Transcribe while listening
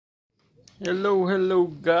Hello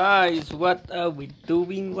guys, what are we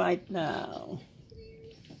doing right now?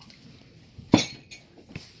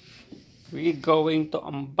 We're going to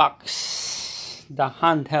unbox the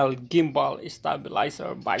handheld gimbal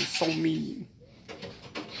stabilizer by Zomei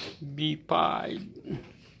B5.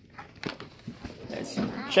 Let's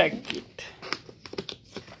check it.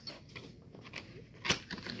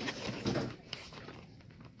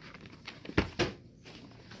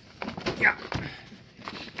 Yeah.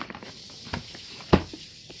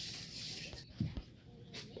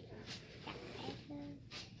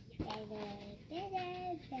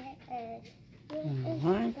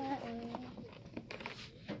 Alright.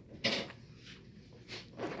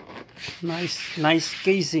 Nice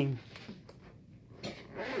casing.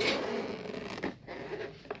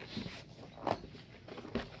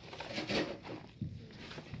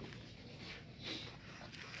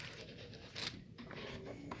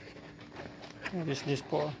 What is this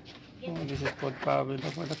for? Oh, this is for probably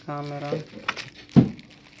for the camera.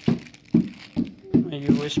 A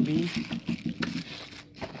USB.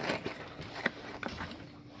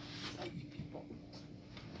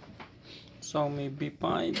 Zomei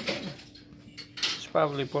B5. It's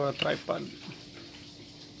probably for a tripod.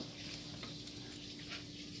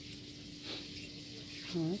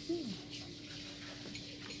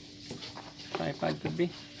 Tripod could be.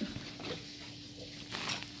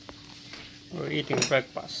 We're eating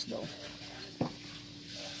breakfast though.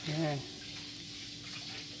 Yeah.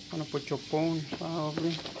 Gonna put your phone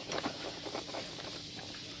probably.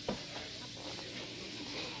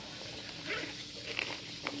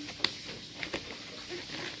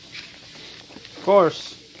 Of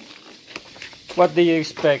course. What do you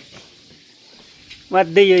expect?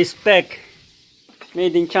 What do you expect?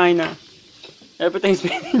 Made in China. Everything's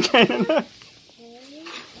made in China now.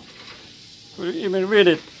 Could you even read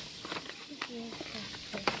it?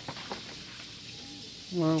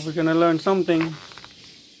 Well, we're gonna learn something.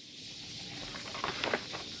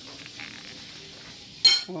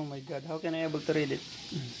 Oh my god, how can I able to read it?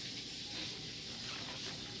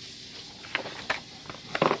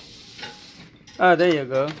 Ah, there you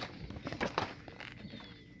go.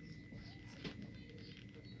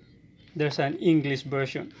 There's an English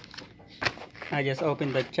version. I just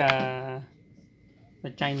opened the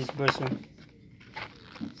Chinese version.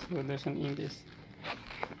 So there's an English.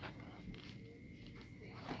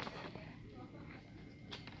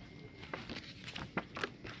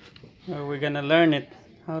 So we're gonna learn it,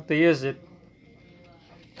 how to use it.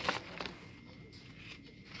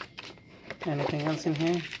 Anything else in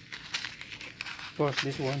here? Of course,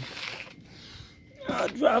 this one. Oh,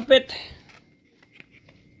 drop it.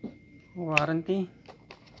 Warranty.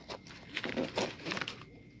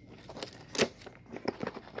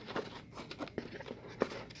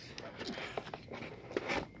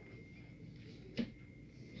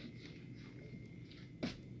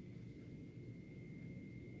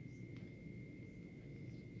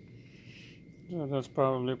 So that's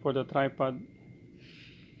probably for the tripod.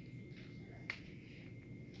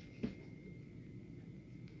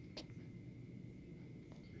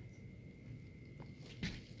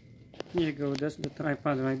 Here you go, that's the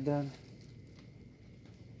tripod right there.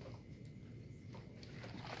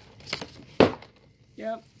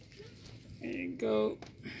 Yep, there you go.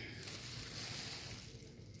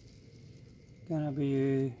 Gonna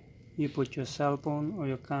be you put your cell phone or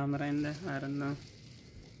your camera in there. I don't know.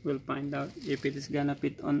 We'll find out if it is gonna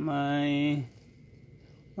fit on my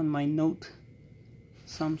Note,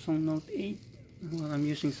 Samsung Note 8. Well, I'm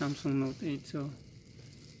using Samsung Note 8. So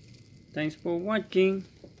thanks for watching.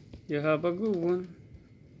 You have a good one.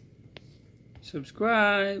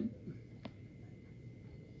 Subscribe.